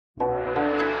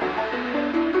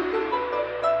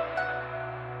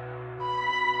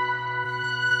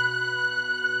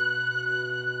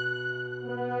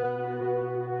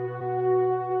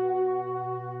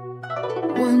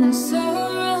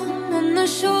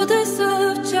shoulders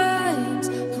of giants,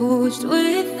 forged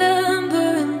with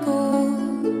amber and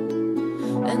gold.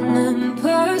 An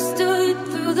empire stood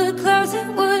through the clouds, it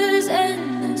was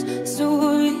endless,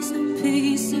 stories of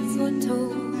peace it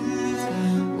foretold.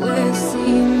 Where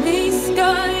sea meets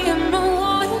sky and no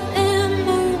water and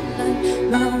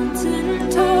moonlight, mountain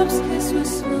tops kissed with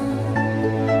snow.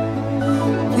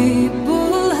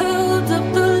 People held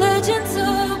up the legends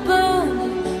about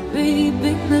it,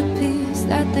 reaping the peace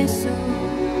that they sowed.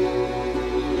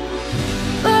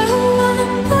 By one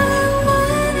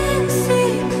in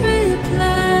secret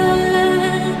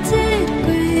planted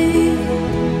greed,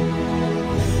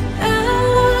 and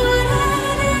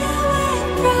watered it with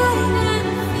pride and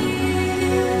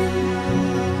fear.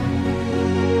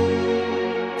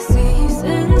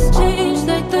 Seasons changed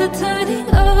like the turning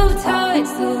of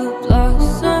tides, the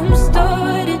blossoms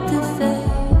started to fade.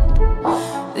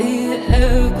 The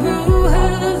air grew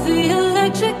heavy,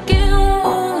 electric and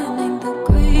warning. The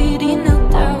greedy knelt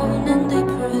down and they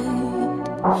prayed.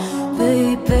 They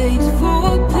begged for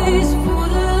peace, for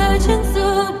the legends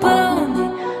about me.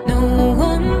 No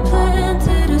one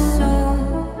planted a sword.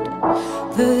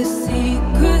 The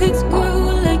secrets grew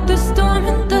like the storm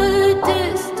in the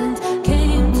distance,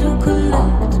 came to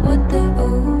collect what they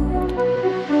owed.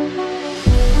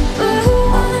 By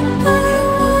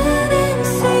one in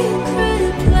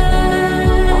secret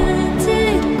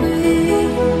planted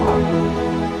greed,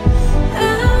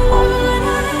 and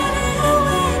watered it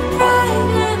with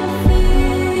pride and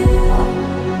fear.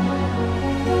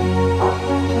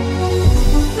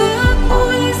 The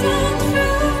poison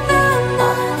fruit fell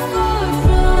not far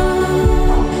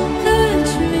from the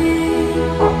tree,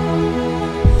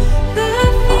 the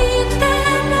feet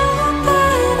that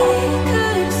nobody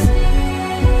could see.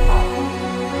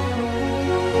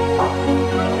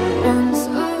 Once a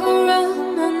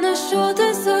realm on the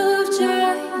shoulders of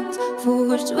giants,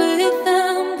 forged with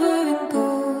amber and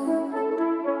gold.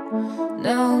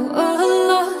 Now a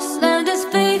lost land is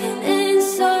fading in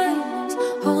silence,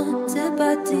 haunted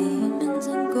by demons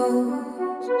and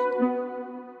ghosts.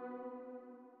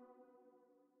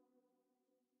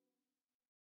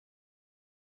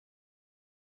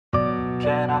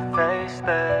 Can I face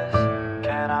this?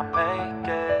 Can I make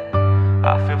it? I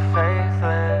feel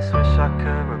faithless, wish I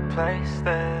could replace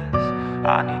this. I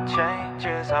need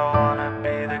changes, I wanna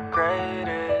be the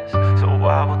greatest, so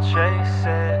I will chase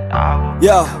it, I will be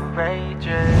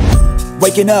courageous.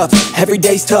 Waking up, every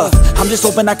day's tough. I'm just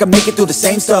hoping I can make it through the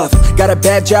same stuff. Got a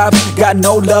bad job, got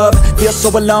no love. Feel so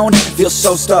alone, feel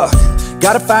so stuck.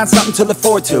 Gotta find something to look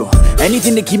forward to,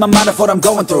 anything to keep my mind off what I'm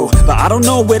going through. But I don't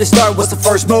know where to start, what's the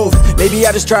first move? Maybe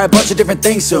I just try a bunch of different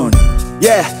things soon.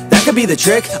 Yeah, that could be the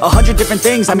trick, 100 different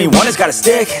things, I mean one has gotta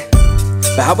stick.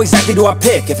 But how exactly do I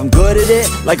pick? If I'm good at it,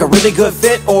 like a really good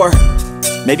fit, or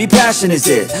maybe passion is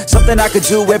it? Something I could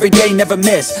do every day, never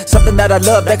miss. Something that I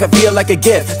love, that could feel like a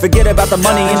gift. Forget about the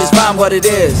money and just find what it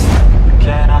is.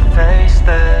 Can I face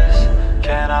this?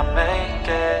 Can I make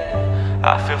it?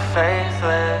 I feel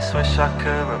faithless, wish I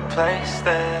could replace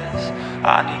this.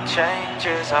 I need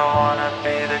changes, I wanna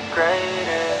be the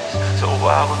greatest, so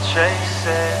I will chase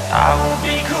it, I will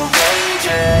be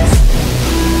courageous.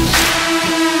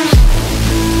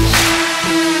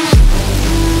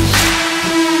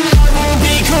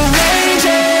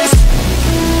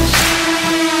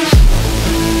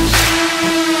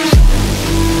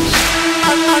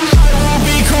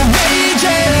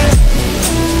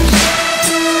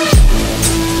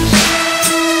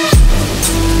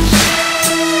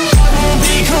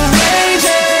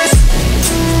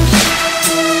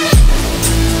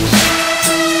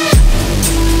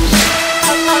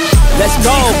 Let's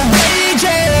go.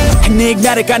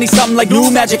 Enigmatic, I need something like new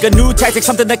magic, a new tactic,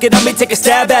 something that can help me take a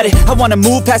stab at it. I wanna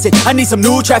move past it, I need some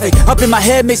new traffic. Up in my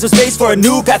head, make some space for a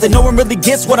new path. And no one really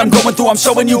gets what I'm going through, I'm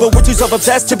showing you. But we're too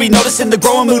self-obsessed to be noticing the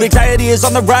growing mood. Anxiety is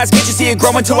on the rise, can't you see it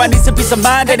growing too? I need some peace of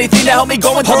mind, anything to help me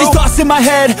going through. All these thoughts in my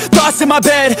head, thoughts in my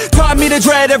bed, taught me to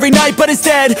dread every night, but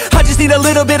instead I just need a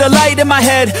little bit of light in my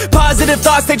head. Positive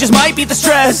thoughts, they just might beat the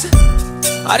stress.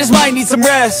 I just might need some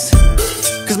rest,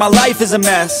 cause my life is a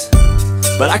mess.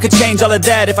 But I could change all of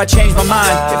that if I change my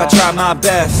mind, if I try my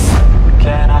best.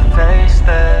 Can I face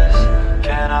this?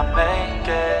 Can I make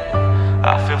it?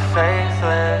 I feel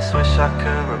faithless, wish I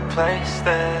could replace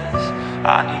this.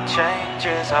 I need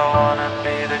changes, I wanna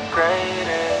be the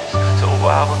greatest, so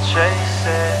I will chase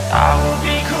it, I will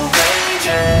be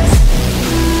courageous.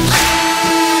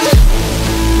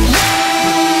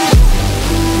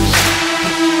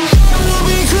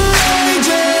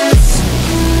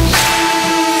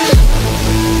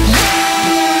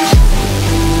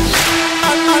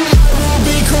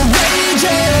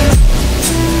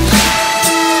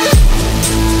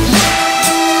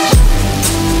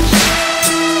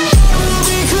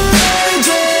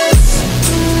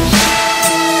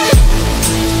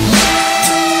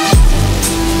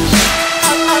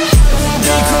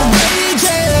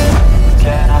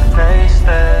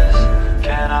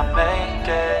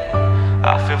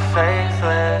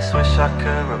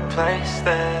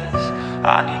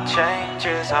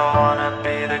 I wanna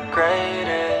be the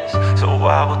greatest. So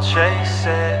I will chase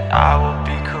it, I will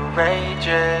be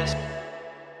courageous.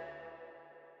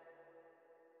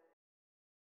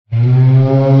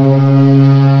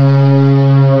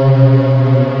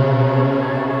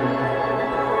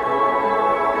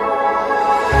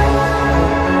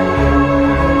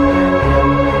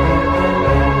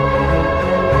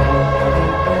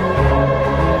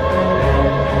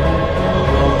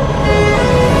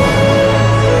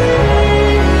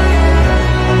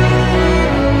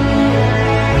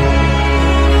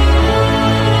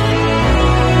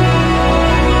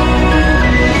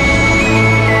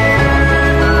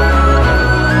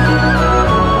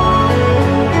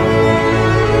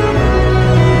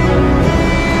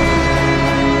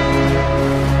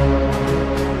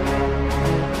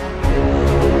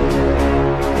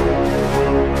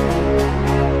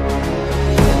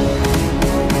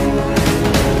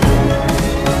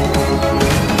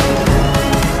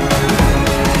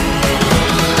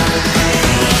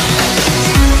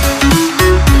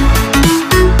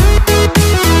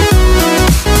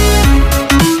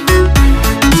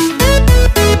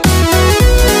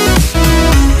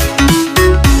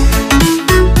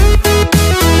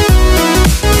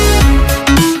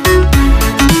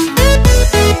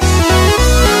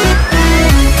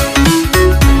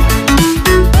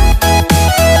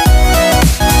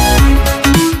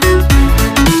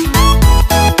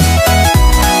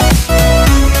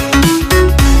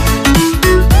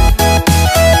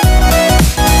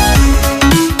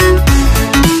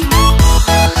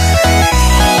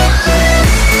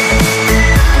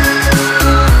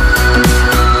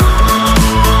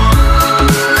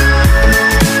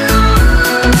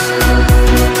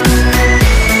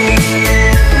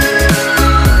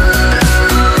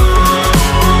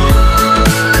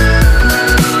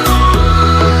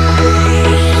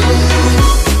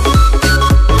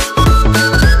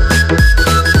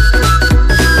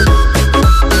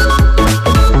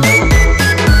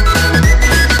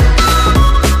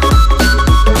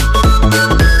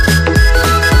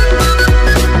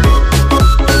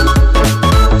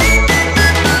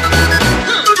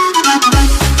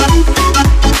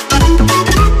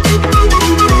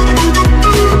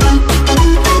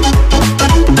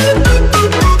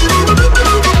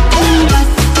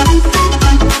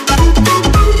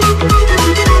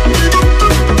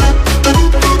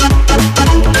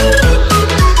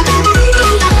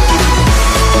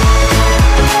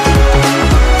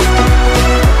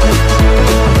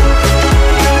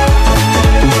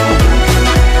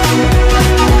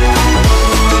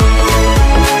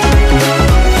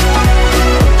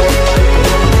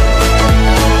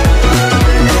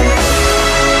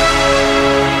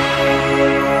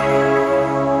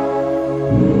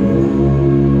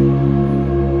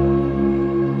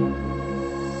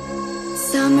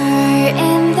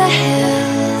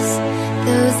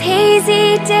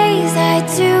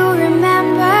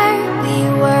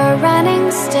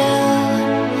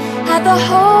 the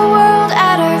whole world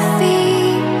at our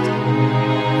feet,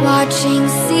 watching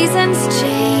seasons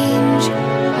change.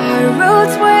 Our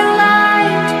roads were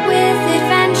lined with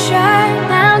adventure,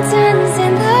 mountains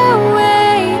in the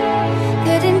way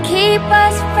couldn't keep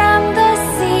us from the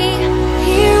sea.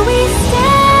 Here we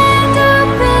stand,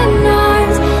 open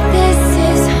arms. This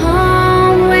is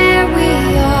home where we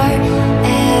are,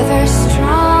 ever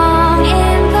strong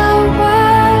in the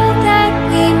world that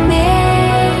we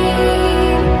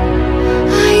made.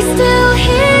 I still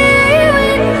hear you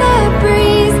in the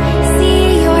breeze, see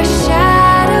your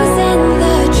shadows in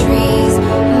the trees,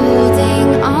 holding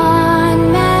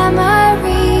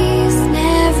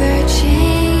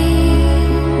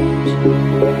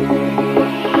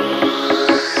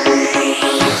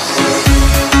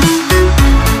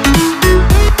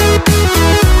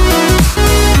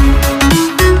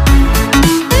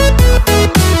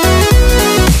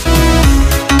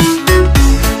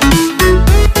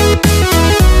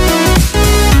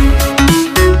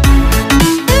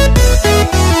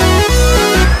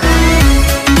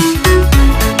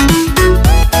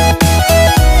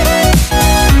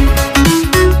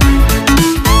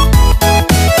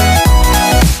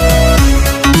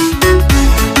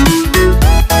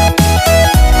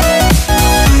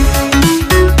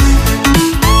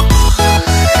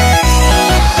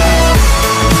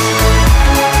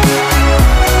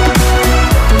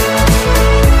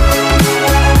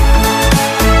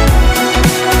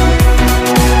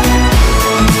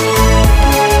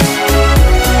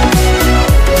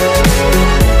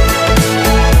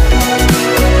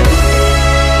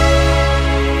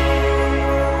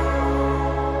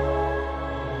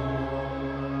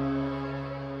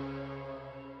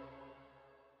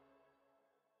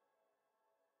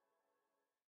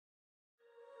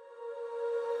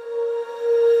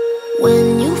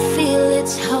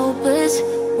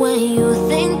when you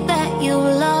think that you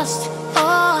lost.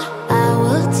 Oh, I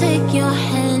will take your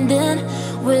hand and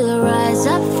we'll rise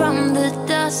up from the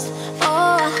dust.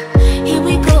 Oh, here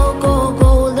we go, go,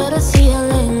 go, let us heal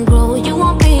and grow. You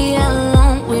won't be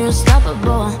alone, we're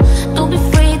unstoppable. Don't be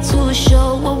afraid to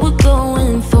show what we're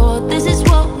going for. This is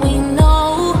what we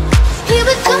know. Here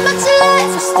we come back to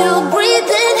life, we're still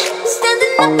breathing.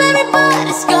 Standing up,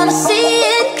 everybody's gonna see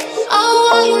it.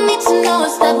 Oh, all you need to know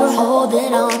is that we're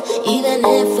holding on. Even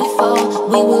if we fall,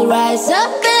 we will rise up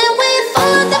and we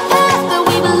follow the path that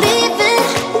we believe in.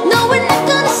 No, we're not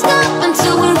gonna stop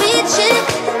until we reach it.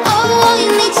 Oh, all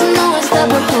you need to know is that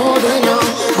we're holding on.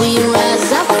 We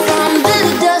rise up from the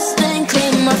dust and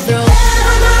clear my throat.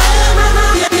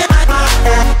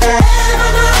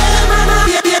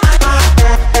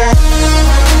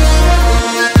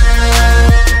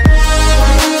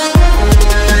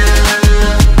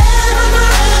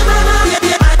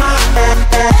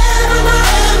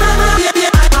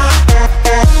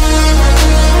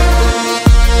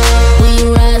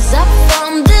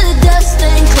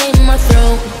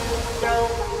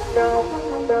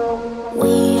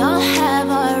 We all have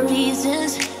our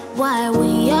reasons why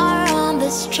we are on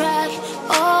this track.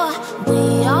 Oh,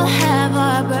 we all have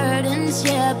our burdens,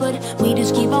 yeah, but we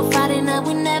just keep on fighting and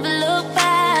we never look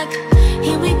back.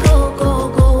 Here we go, go,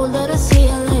 go, let us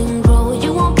heal and grow.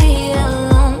 You won't be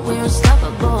alone, we're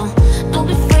unstoppable. Don't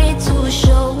be afraid to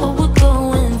show what we're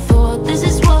going for. This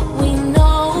is what we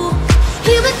know.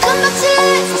 Here we come back to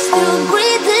life, we're still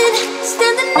breathing.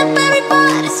 Standing up,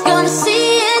 everybody's gonna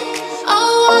see it.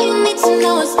 Oh, all you need to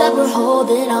know is that we're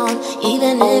holding on.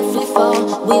 Even if we fall,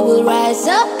 we will rise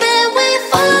up and we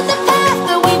follow the